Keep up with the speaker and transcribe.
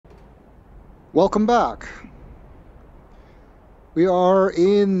Welcome back. We are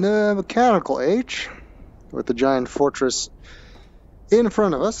in the mechanical age with the giant fortress in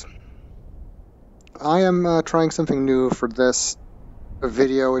front of us. I am trying something new for this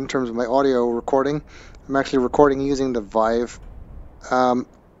video in terms of my audio recording. I'm actually recording using the Vive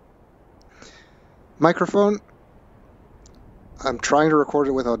microphone. I'm trying to record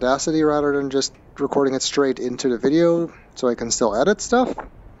it with Audacity rather than just recording it straight into the video so I can still edit stuff.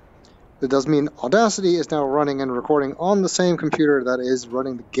 That does mean Audacity is now running and recording on the same computer that is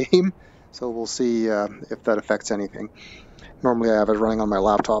running the game, so we'll see if that affects anything. Normally I have it running on my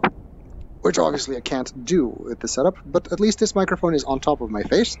laptop, which obviously I can't do with the setup, but at least this microphone is on top of my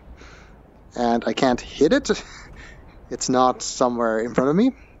face, and I can't hit it. It's not somewhere in front of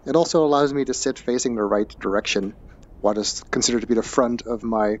me. It also allows me to sit facing the right direction, what is considered to be the front of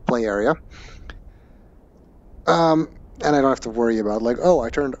my play area. And I don't have to worry about, like, oh,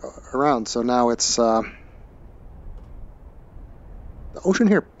 I turned around, so now it's the ocean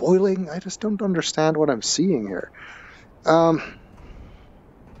here boiling. I just don't understand what I'm seeing here.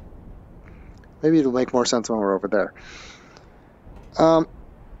 Maybe it'll make more sense when we're over there.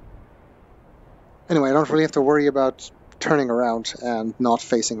 Anyway, I don't really have to worry about turning around and not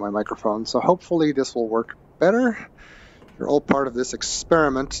facing my microphone, so hopefully this will work better. You're all part of this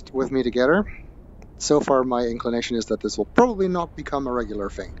experiment with me together. So far, my inclination is that this will probably not become a regular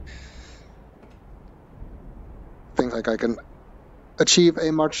thing. I think like I can achieve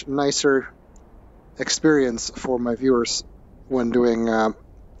a much nicer experience for my viewers when doing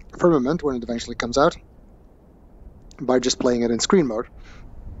Firmament when it eventually comes out by just playing it in screen mode.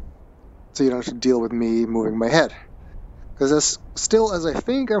 So you don't have to deal with me moving my head. Because as still as I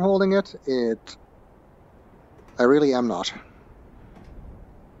think I'm holding it, I really am not.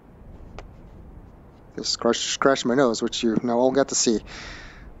 Just scratch my nose, which you now all get to see.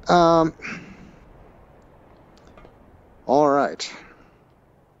 All right.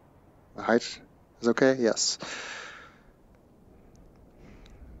 The height is okay? Yes.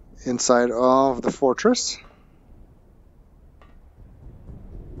 Inside of the fortress.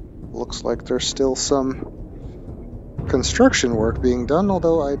 Looks like there's still some construction work being done,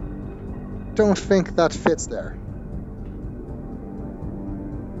 although I don't think that fits there.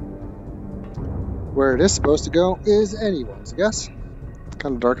 Where it is supposed to go is anyone's guess. It's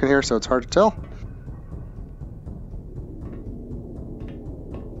kind of dark in here, so it's hard to tell.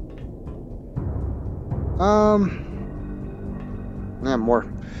 Yeah, more.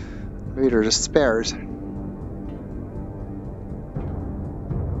 Maybe they're just spares.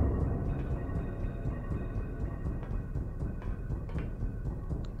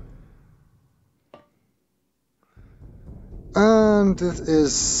 And this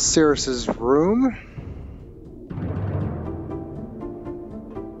is Cirrus's room.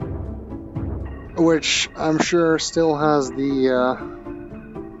 Which I'm sure still has the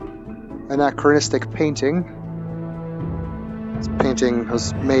anachronistic painting. This painting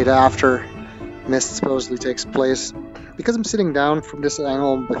was made after Myst supposedly takes place. Because I'm sitting down from this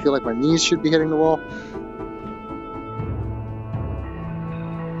angle, I feel like my knees should be hitting the wall.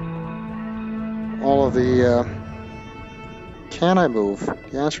 All of the can I move?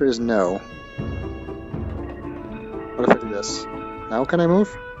 The answer is no. What if I do this? Now can I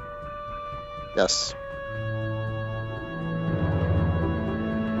move? Yes.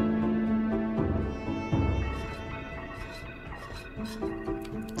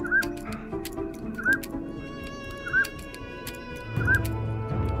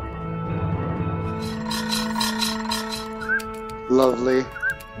 Lovely.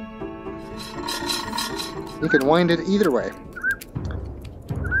 You can wind it either way.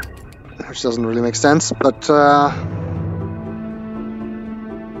 Which doesn't really make sense, but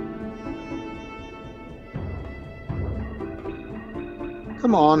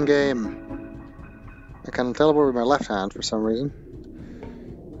come on, game. I can teleport with my left hand for some reason.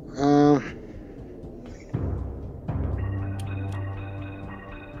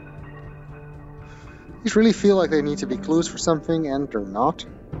 These really feel like they need to be clues for something, and they're not.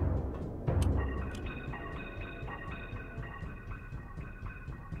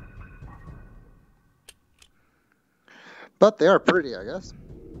 But they are pretty, I guess.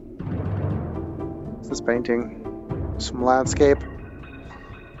 What's this painting? Some landscape.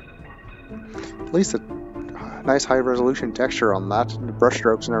 At least a nice high-resolution texture on that, and the brush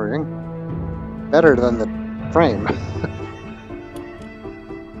strokes and everything. Better than the frame.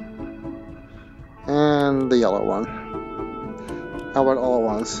 And the yellow one. How about all at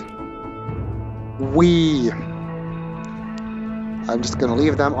once? I'm just gonna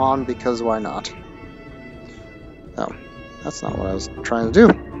leave them on because why not? Oh. That's not what I was trying to do.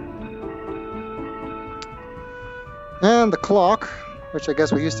 And the clock, which I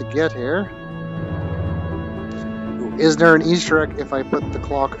guess we used to get here. Ooh, is there an Easter egg if I put the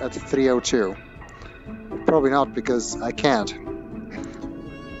clock at 3:02? Probably not, because I can't.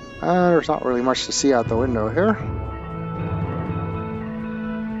 There's not really much to see out the window here.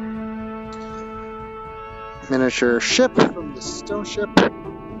 Miniature ship from the stone ship.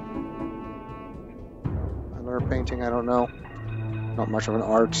 Another painting, I don't know. Not much of an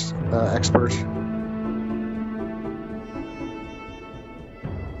art expert.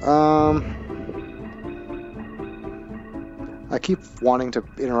 I keep wanting to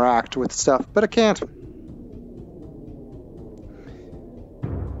interact with stuff, but I can't.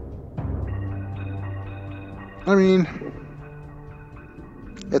 I mean,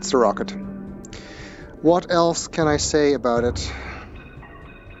 it's the rocket. What else can I say about it?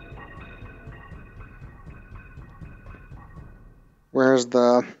 Where's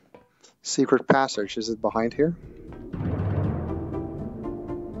the secret passage? Is it behind here?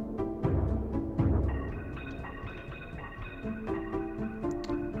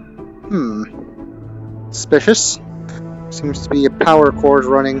 Suspicious. Seems to be a power cord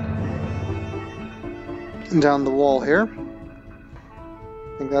running down the wall here.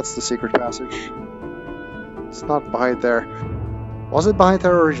 I think that's the secret passage. It's not behind there. Was it behind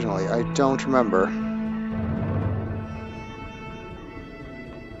there originally? I don't remember.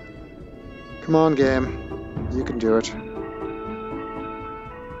 Come on, game. You can do it.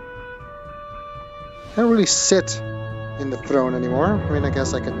 I don't really sit in the throne anymore. I mean, I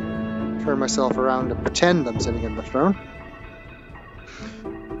guess I can turn myself around and pretend I'm sitting in the throne.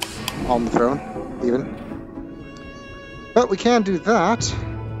 On the throne, even. But we can't do that.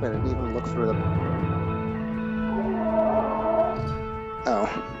 Wait, I didn't even look through them. Oh,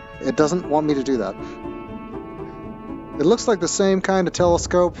 it doesn't want me to do that. It looks like the same kind of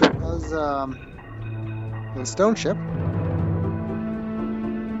telescope as in Stone Ship,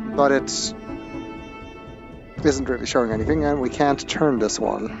 but it isn't really showing anything, and we can't turn this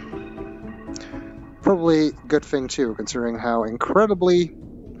one. Probably a good thing too, considering how incredibly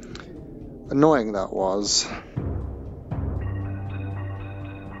annoying that was.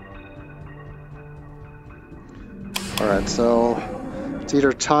 Alright, so it's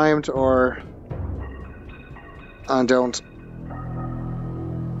either timed or I don't...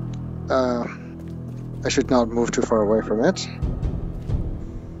 I should not move too far away from it.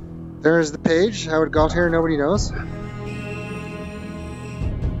 There's the page. How it got here, nobody knows.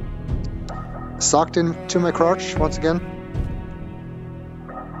 Socked into my crotch once again.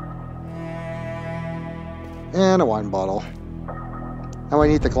 And a wine bottle. Now I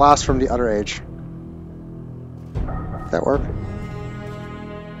need the glass from the other age. Did that work?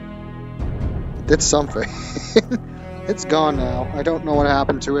 It did something. It's gone now. I don't know what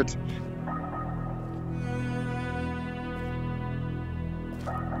happened to it.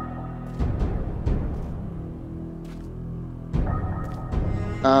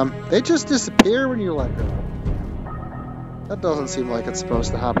 They just disappear when you let go. That doesn't seem like it's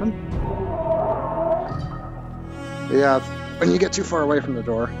supposed to happen. But yeah, when you get too far away from the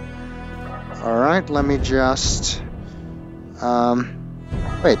door. Alright, let me just...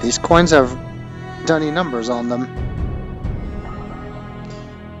 wait, these coins have dunny numbers on them.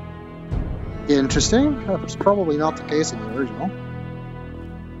 Interesting. That was probably not the case in the original.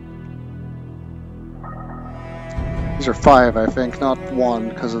 These are 5, I think, not 1,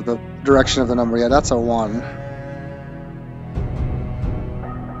 because of the direction of the number. Yeah, that's a 1.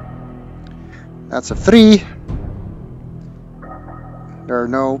 That's a 3. There are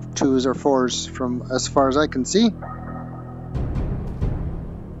no 2s or 4s from as far as I can see.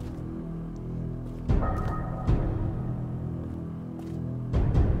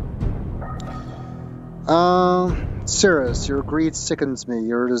 Cirrus, your greed sickens me.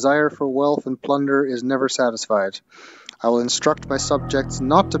 Your desire for wealth and plunder is never satisfied. I will instruct my subjects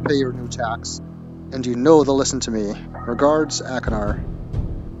not to pay your new tax, and you know they'll listen to me. Regards, Akanar.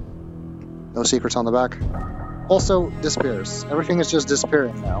 No secrets on the back. Also, disappears. Everything is just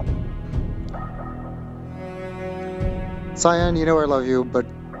disappearing now. Cyan, you know I love you, but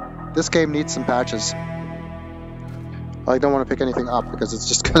this game needs some patches. I don't want to pick anything up because it's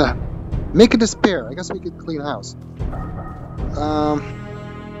just gonna make it disappear. I guess we could clean house.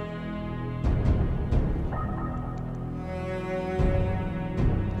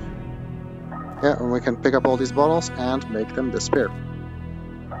 Yeah, and we can pick up all these bottles and make them disappear.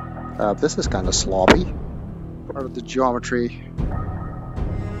 This is kind of sloppy. Part of the geometry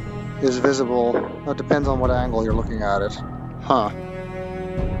is visible. It depends on what angle you're looking at it. Huh.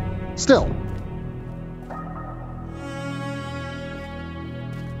 Still.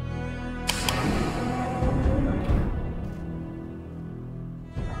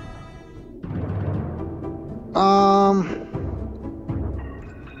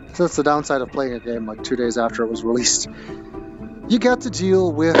 So that's the downside of playing a game like 2 days after it was released. You get to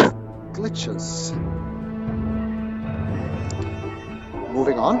deal with glitches.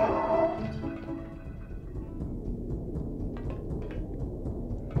 Moving on.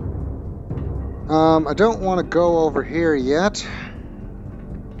 I don't want to go over here yet.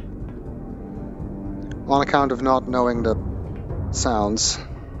 On account of not knowing the sounds.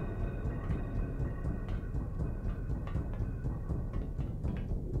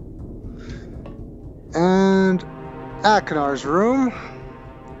 And Akinar's room.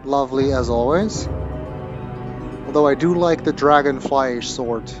 Lovely as always. Although I do like the dragonfly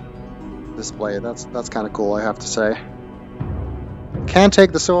sword display. That's kind of cool, I have to say. Can't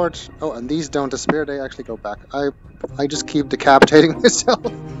take the sword. Oh, and these don't disappear, they actually go back. I just keep decapitating myself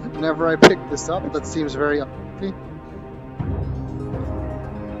whenever I pick this up. That seems very unlucky.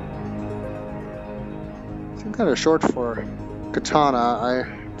 It's kind of short for katana. I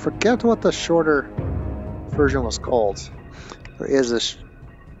forget what the shorter version was called. There is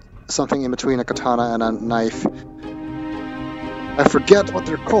something in between a katana and a knife. I forget what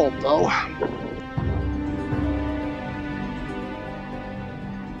they're called though.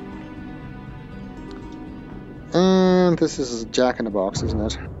 And this is a jack-in-the-box, isn't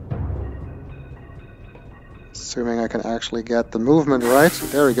it? Assuming I can actually get the movement right.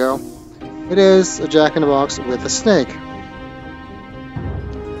 There we go. It is a jack-in-the-box with a snake.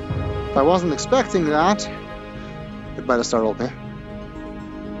 If I wasn't expecting that, it might have startled me.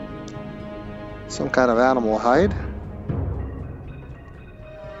 Some kind of animal hide.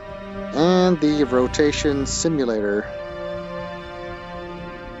 And the rotation simulator.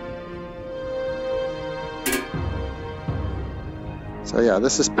 So yeah,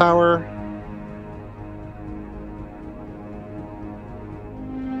 this is power.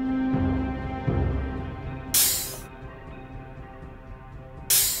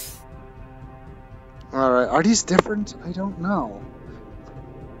 Alright, are these different? I don't know.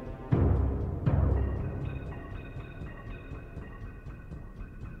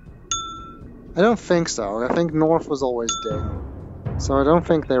 I don't think so. I think North was always Ding. So I don't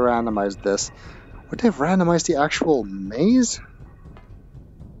think they randomized this. Would they have randomized the actual maze?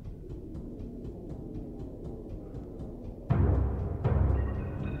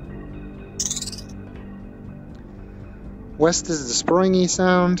 West is the springy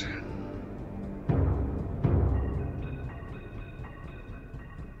sound.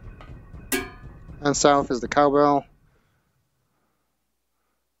 And south is the cowbell.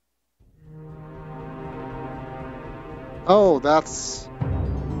 Oh, that's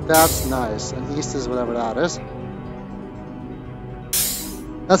nice. And east is whatever that is.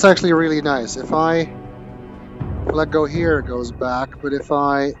 That's actually really nice. If I let go here, it goes back, but if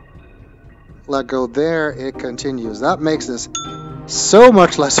I let go there, it continues. That makes this so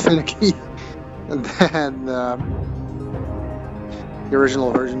much less finicky than the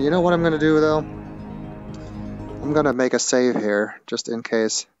original version. You know what I'm going to do, though? I'm going to make a save here, just in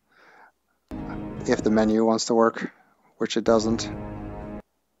case, if the menu wants to work, which it doesn't.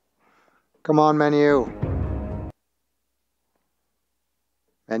 Come on, menu.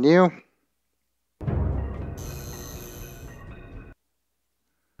 Menu.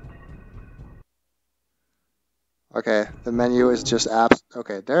 Okay, the menu is just apps.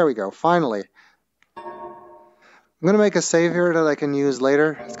 Okay, there we go, finally. I'm gonna make a save here that I can use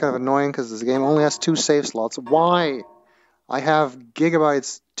later. It's kind of annoying because this game only has 2 save slots. Why? I have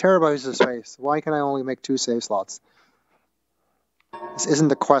gigabytes, terabytes of space. Why can I only make 2 save slots? This isn't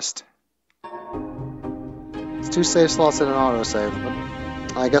the quest. It's 2 save slots and an autosave.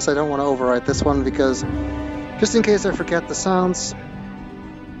 But I guess I don't want to overwrite this one because just in case I forget the sounds,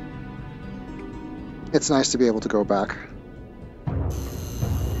 it's nice to be able to go back.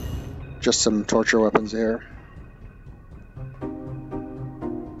 Just some torture weapons here.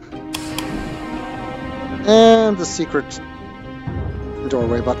 And the secret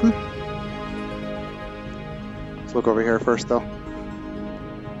doorway button. Let's look over here first, though.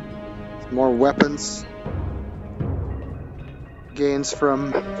 Some more weapons. Gains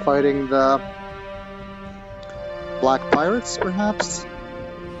from fighting the Black Pirates, perhaps?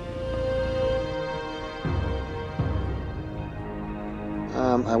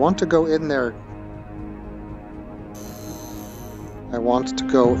 I want to go in there. I want to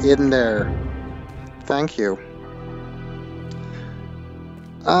go in there. Thank you.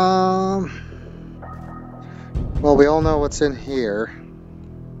 Well, we all know what's in here.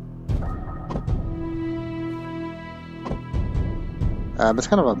 It's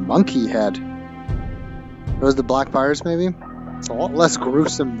kind of a monkey head. Those the Black Pirates, maybe? It's a lot less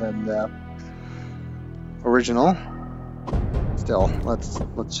gruesome than the original. Still, let's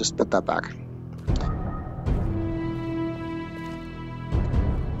just put that back.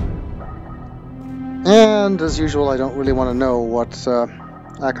 And as usual, I don't really want to know what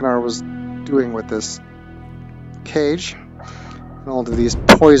Akinar was doing with this cage and all of these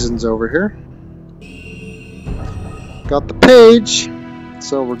poisons over here. Got the page,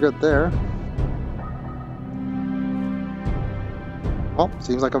 so we're good there. Oh,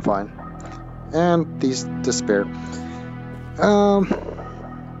 seems like I'm fine. And these disappear.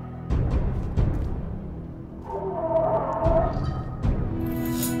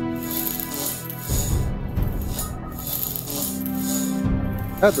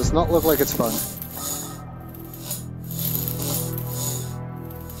 That does not look like it's fun.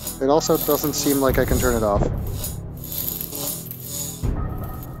 It also doesn't seem like I can turn it off.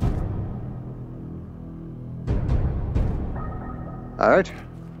 Alright.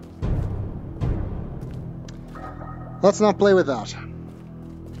 Let's not play with that.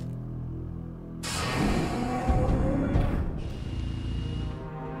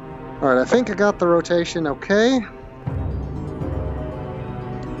 Alright, I think I got the rotation okay.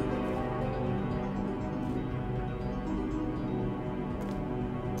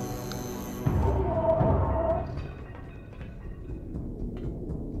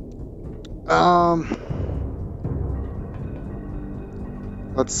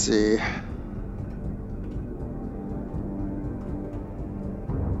 Let's see.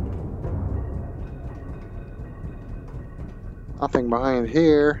 Nothing behind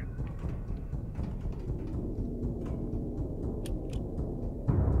here.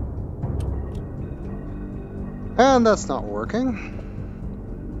 And that's not working.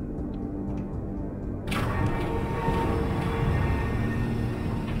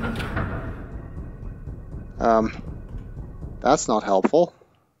 That's not helpful.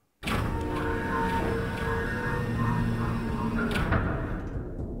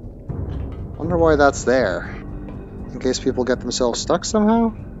 Wonder why that's there. In case people get themselves stuck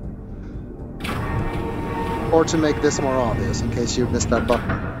somehow? Or to make this more obvious, in case you missed that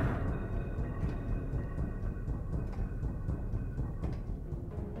button.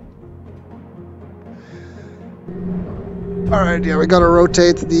 Alright, yeah, we gotta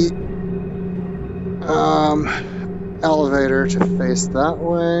rotate the elevator to face that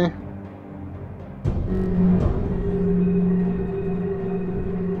way.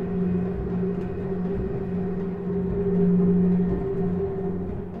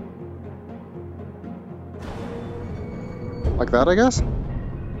 Like that, I guess?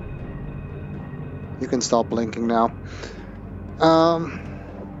 You can stop blinking now.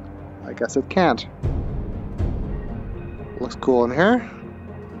 I guess it can't. Looks cool in here.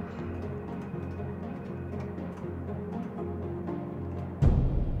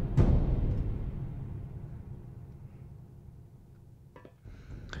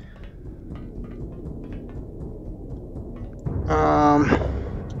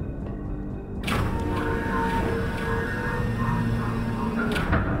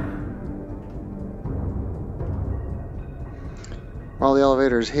 While the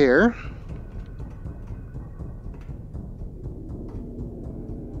elevator's here.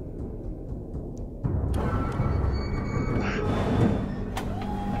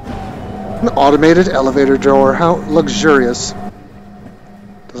 An automated elevator door. How luxurious.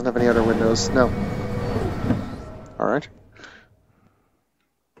 Doesn't have any other windows. No. Alright.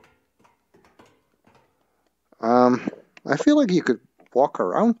 I feel like you could walk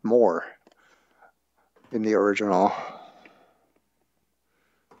around more in the original.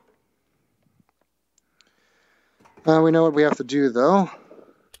 We know what we have to do, though.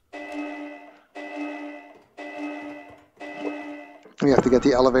 We have to get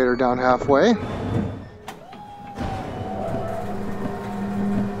the elevator down halfway.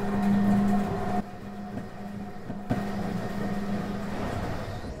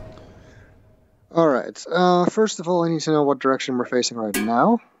 Alright, first of all I need to know what direction we're facing right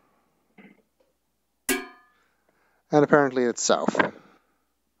now. And apparently it's south.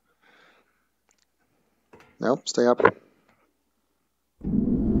 Nope, stay up.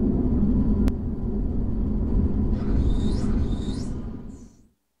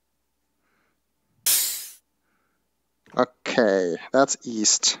 Okay, that's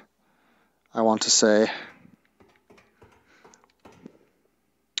east, I want to say.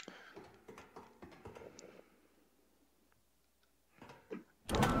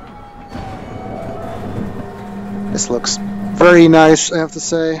 This looks very nice, I have to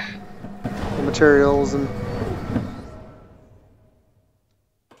say. The materials and...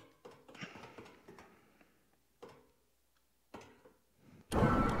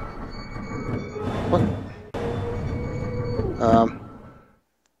 What?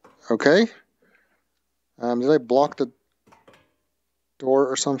 Okay. Did I block the door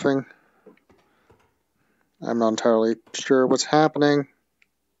or something? I'm not entirely sure what's happening.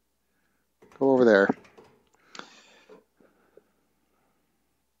 Go over there.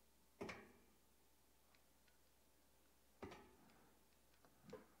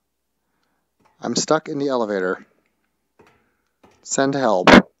 I'm stuck in the elevator. Send help.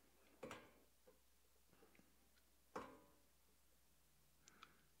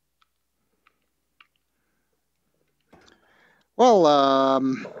 Well,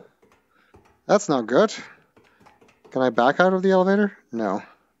 that's not good. Can I back out of the elevator? No.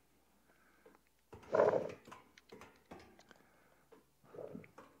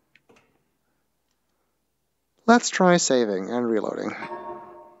 Let's try saving and reloading.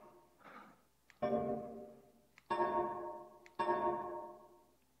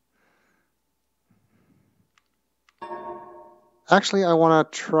 Actually, I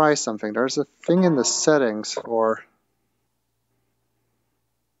want to try something. There's a thing in the settings for...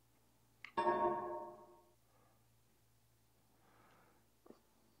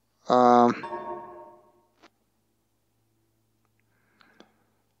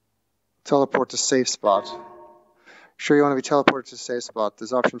 teleport to safe spot. Sure you want to be teleported to safe spot.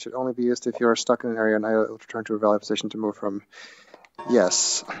 This option should only be used if you are stuck in an area and it will return to a valid position to move from.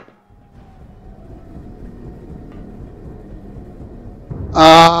 Yes.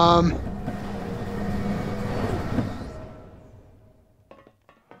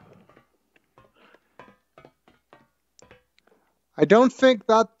 I don't think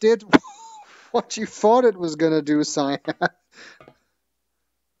that did what you thought it was going to do, Cyan.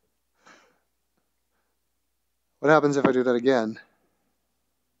 What happens if I do that again?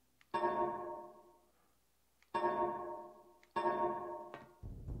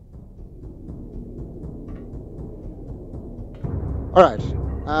 Alright.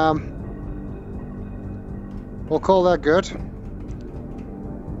 We'll call that good.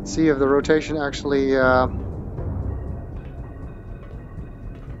 See if the rotation actually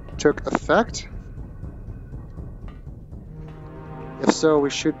took effect. If so, we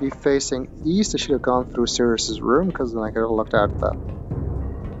should be facing east. I should have gone through Sirius's room, because then I could have looked out the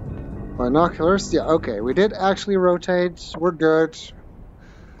binoculars. Yeah, okay, we did actually rotate. We're good.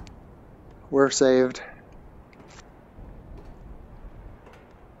 We're saved.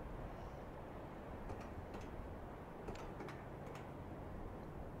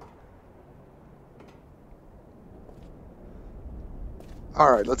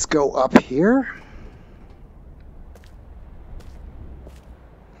 Alright, let's go up here,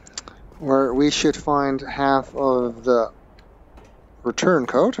 where we should find half of the return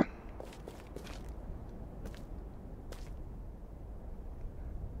code.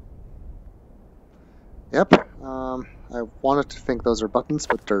 Yep, I wanted to think those are buttons,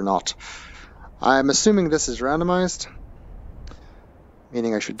 but they're not. I'm assuming this is randomized,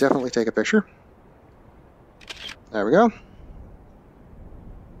 meaning I should definitely take a picture. There we go.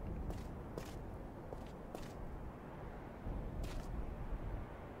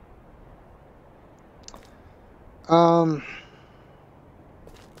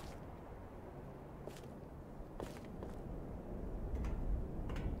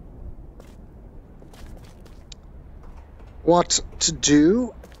 What to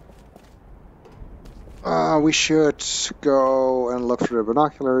do? We should go and look through the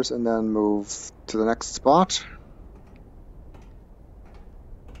binoculars and then move to the next spot.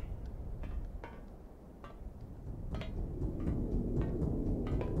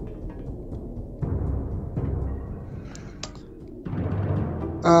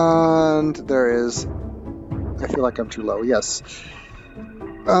 And there is... I feel like I'm too low, yes.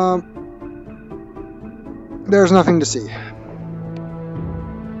 There's nothing to see.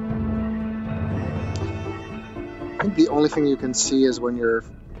 I think the only thing you can see is when you're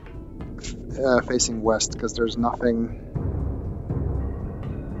facing west, because there's nothing...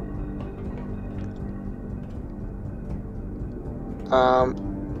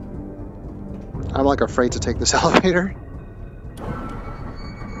 I'm like afraid to take this elevator.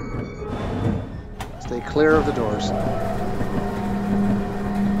 Stay clear of the doors.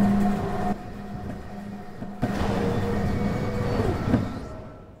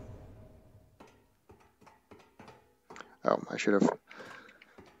 Oh, I should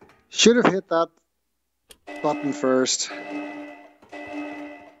have hit that button first.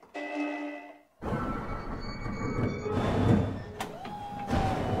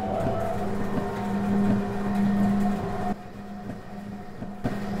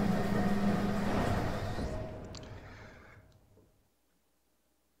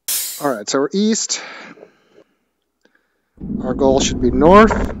 Alright, so we're east. Our goal should be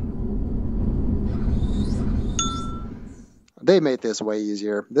north. They made this way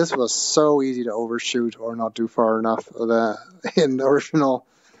easier. This was so easy to overshoot or not do far enough in the original.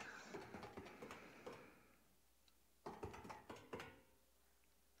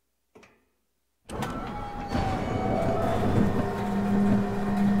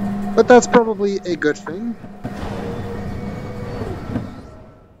 But that's probably a good thing.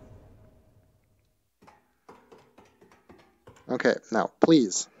 Okay, now,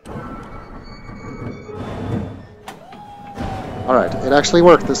 please. Alright, it actually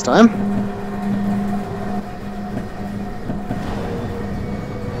worked this time.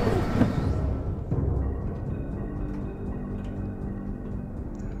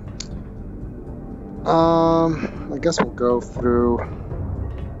 I guess we'll go through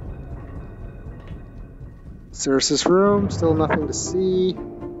Cirrus's room, still nothing to see.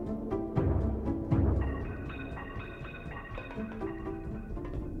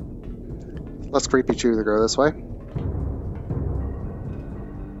 Let's creepy choose go this way.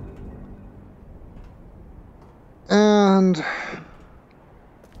 And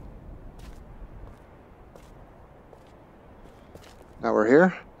now we're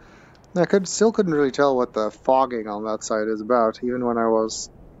here. I still couldn't really tell what the fogging on that side is about, even when I was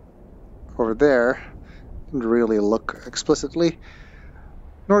over there. Didn't really look explicitly,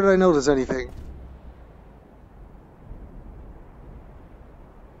 nor did I notice anything.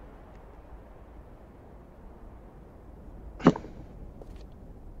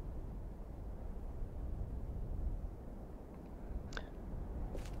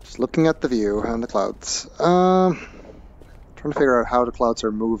 Just looking at the view and the clouds. Trying to figure out how the clouds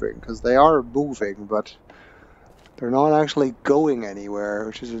are moving, because they are moving, but they're not actually going anywhere,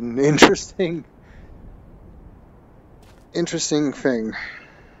 which is an interesting thing.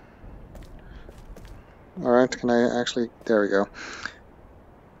 Alright, can I actually... There we go.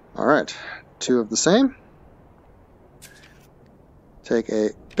 Alright, two of the same. Take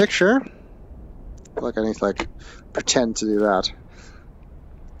a picture. I feel like I need to, pretend to do that.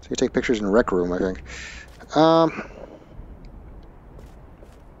 So you take pictures in a rec room, I think.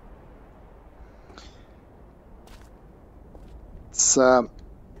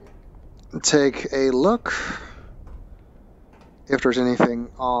 Let's take a look if there's anything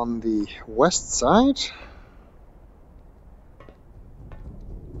on the west side.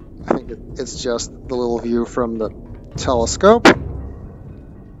 I think it's just the little view from the telescope.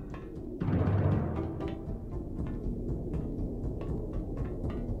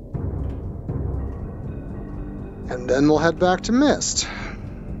 And then we'll head back to Myst.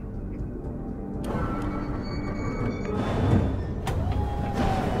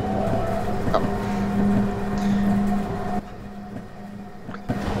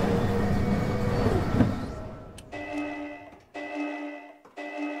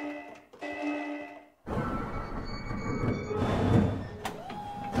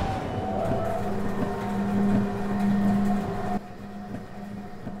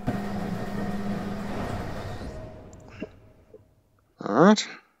 Alright.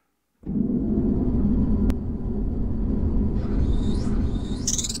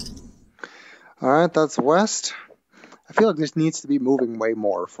 Alright, that's west. I feel like this needs to be moving way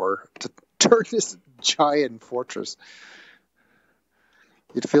more to turn this giant fortress.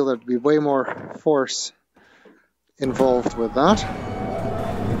 You'd feel there'd be way more force involved with that.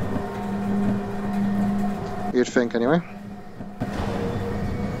 You'd think, anyway.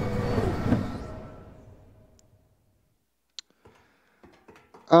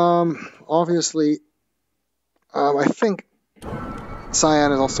 Obviously, I think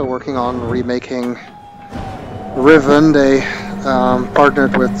Cyan is also working on remaking Riven. They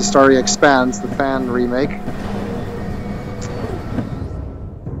partnered with The Starry Expanse, the fan remake,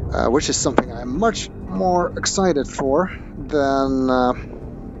 which is something I'm much more excited for than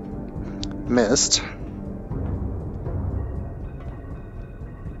Myst.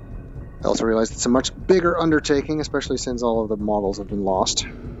 I also realized it's a much bigger undertaking, especially since all of the models have been lost.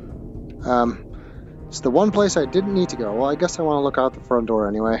 It's the one place I didn't need to go. Well, I guess I want to look out the front door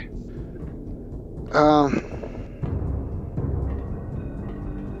anyway. I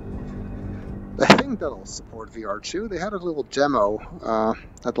think that'll support VR too. They had a little demo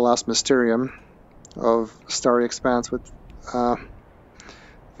at the last Mysterium of Starry Expanse with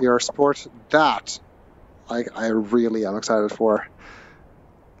VR support. That I really am excited for.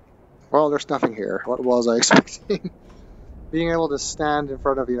 Well, there's nothing here. What was I expecting? Being able to stand in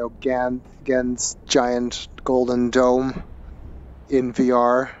front of, Gen's giant golden dome in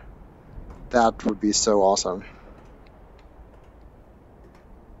VR, that would be so awesome.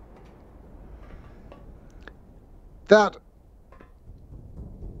 That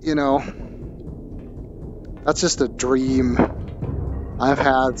you know, that's just a dream I've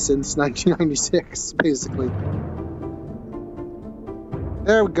had since 1996, basically.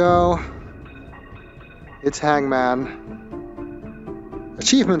 There we go. It's Hangman.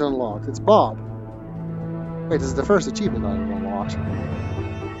 Achievement unlocked. It's Bob. Wait, this is the first achievement I've unlocked.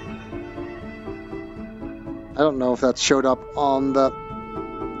 I don't know if that showed up on the...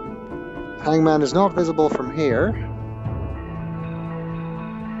 Hangman is not visible from here.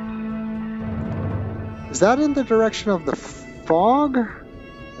 Is that in the direction of the fog?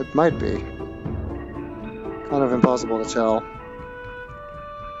 It might be. Kind of impossible to tell.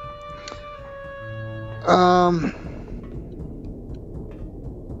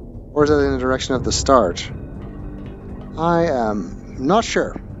 Or is that in the direction of the start? I am not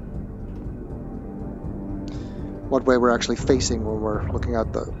sure what way we're actually facing when we're looking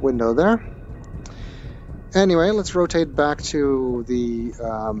out the window there. Anyway, let's rotate back to the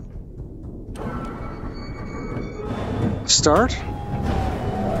start.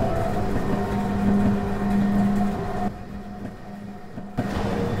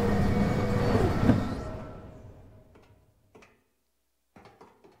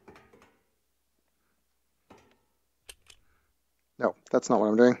 No, that's not what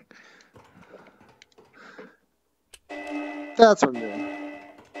I'm doing. That's what I'm doing.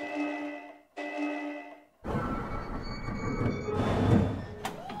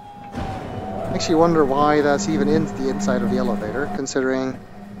 Makes you wonder why that's even in the inside of the elevator, considering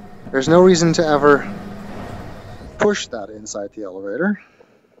there's no reason to ever push that inside the elevator.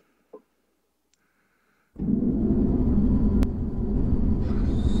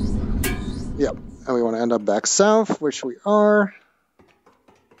 Yep, and we want to end up back south, which we are.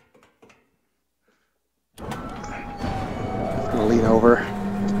 I'm gonna lean over.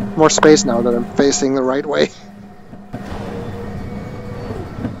 More space now that I'm facing the right way.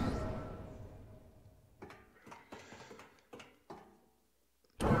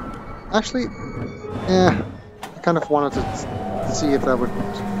 Actually, yeah, I kind of wanted to see if that would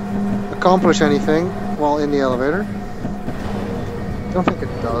accomplish anything while in the elevator. Don't think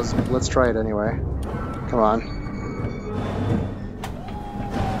it does, but let's try it anyway. Come on.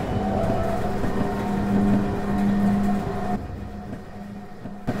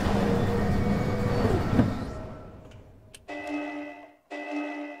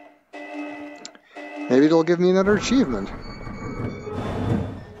 Maybe it'll give me another achievement.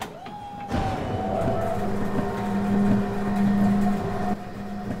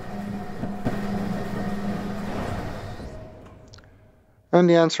 And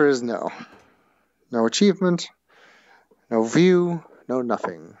the answer is no. No achievement, no view, no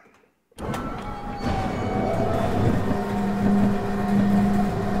nothing.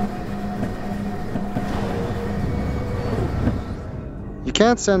 You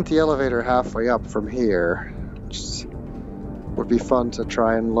can't send the elevator halfway up from here, which would be fun to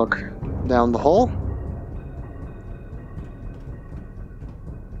try and look down the hole.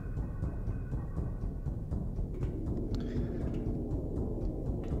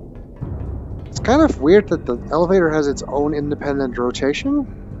 It's kind of weird that the elevator has its own independent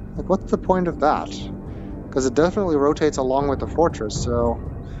rotation. Like, what's the point of that? Because it definitely rotates along with the fortress, so...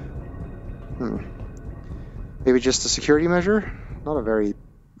 Maybe just a security measure? Not a very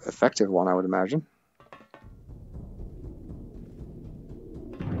effective one, I would imagine.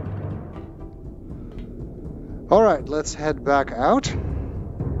 Alright, let's head back out.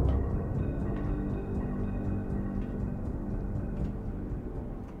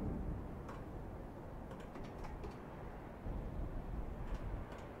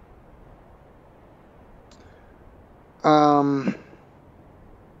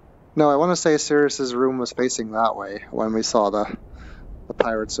 No, I want to say Sirius's room was facing that way when we saw the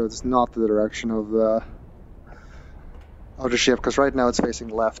pirates, so it's not the direction of the ship, because right now it's facing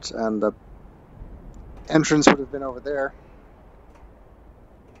left, and the entrance would have been over there.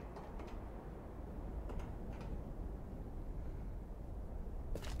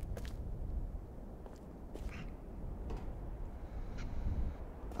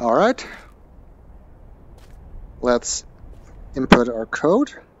 Alright. Let's input our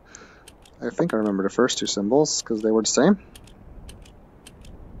code. I think I remember the first two symbols because they were the same.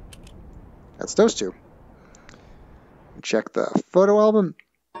 That's those two. Check the photo album,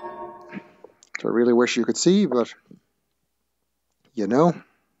 which I really wish you could see, but you know.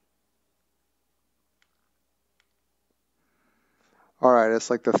 Alright, it's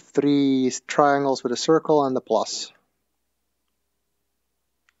like the three triangles with a circle and the plus.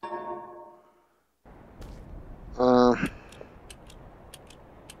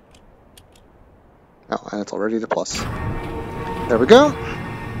 Oh, and it's already the plus. There we go.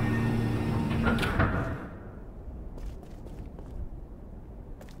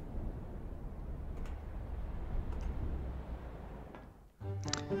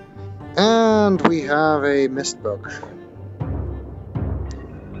 And we have a Myst book.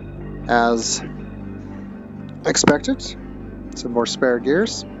 As expected, some more spare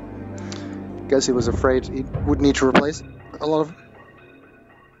gears. Guess he was afraid he would need to replace a lot of them.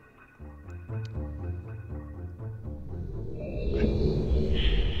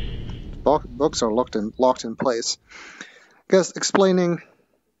 Books are locked in place. Guess explaining.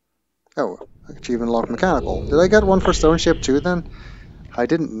 Oh, achievement locked mechanical. Did I get one for Stone Ship too then? I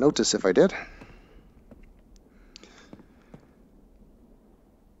didn't notice if I did.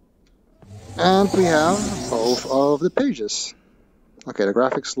 And we have both of the pages. Okay, the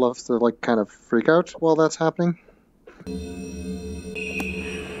graphics love to like kind of freak out while that's happening.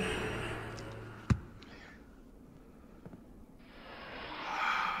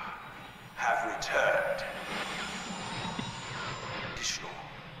 Have returned. Additional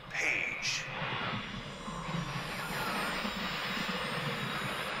page.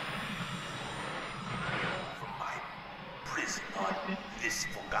 From my prison on this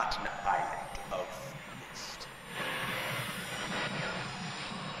forgotten island of Myst.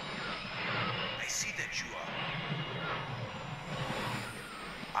 I see that you are.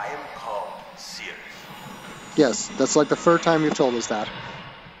 I am called Sirius. Yes, that's like the third time you've told us that.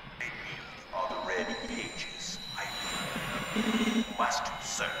 I need all the red pages. I must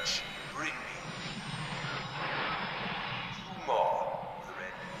search. Bring me. 2 more of the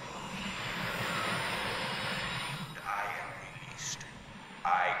red. And I am released.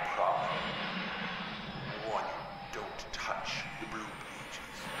 I promise. Warn you, don't touch the blue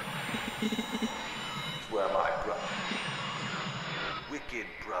pages. It's where my brother, wicked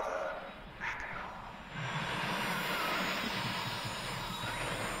brother,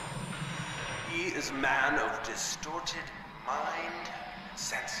 he is a man of distorted mind and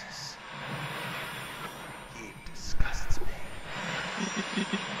senses. He disgusts me.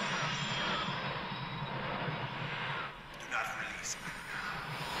 Do not release me.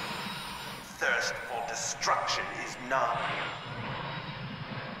 Thirst for destruction is numb.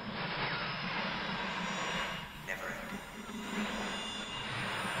 Never ending.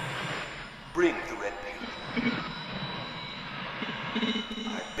 Bring the red page.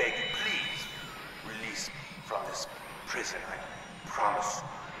 I beg you, please, release me from this prison. I promise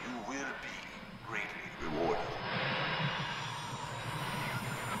you will be greatly rewarded.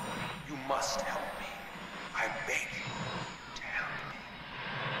 You must help me. I beg you to help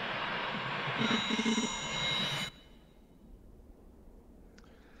me.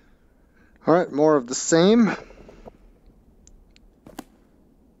 Alright, more of the same.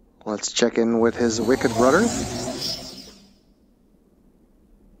 Let's check in with his wicked brother.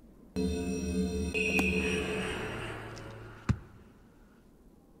 You're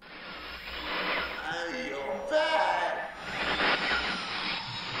back.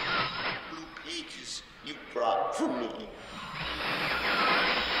 Blue pages you brought for me.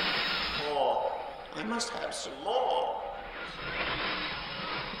 Oh, I must have some more.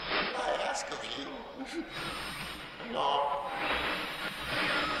 I ask of you. No.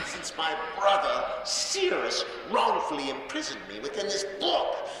 Since my brother, Sirius, wrongfully imprisoned me within this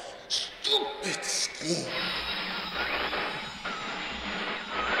book. Stupid scheme.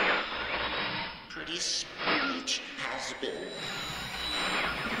 Pretty speech has been.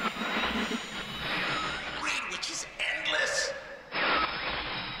 Greed which is endless.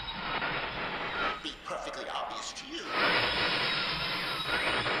 Be perfectly obvious to you.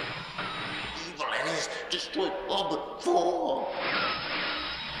 Evil and his destroyed all but 4.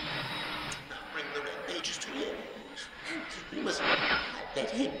 Do not bring the red pages to him. You must not let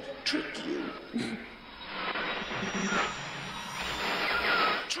him trick you.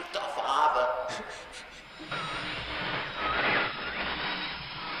 Tricked our father.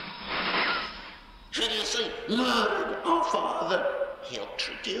 Hideously murdered our father. He'll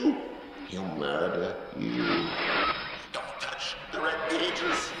trick you. He'll murder you. Don't touch the red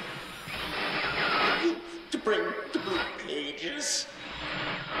pages. You to bring the blue pages.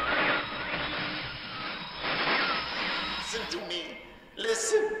 Listen to me.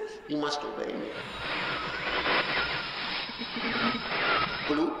 Listen. You must obey me.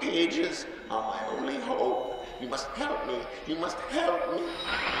 Blue pages are my only hope. You must help me. You must help me.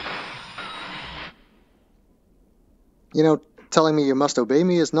 You know, telling me you must obey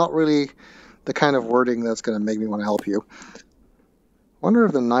me is not really the kind of wording that's going to make me want to help you. Wonder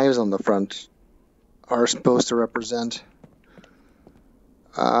if the knives on the front are supposed to represent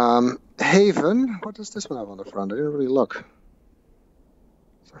Haven. What does this one have on the front? I didn't really look.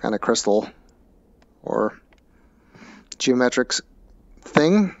 Some kind of crystal or geometric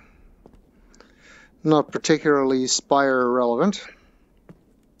thing. Not particularly Spire relevant.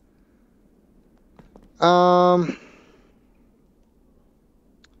 I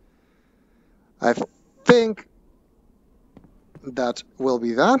think that will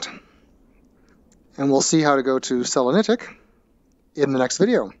be that. And we'll see how to go to Selenitic in the next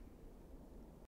video.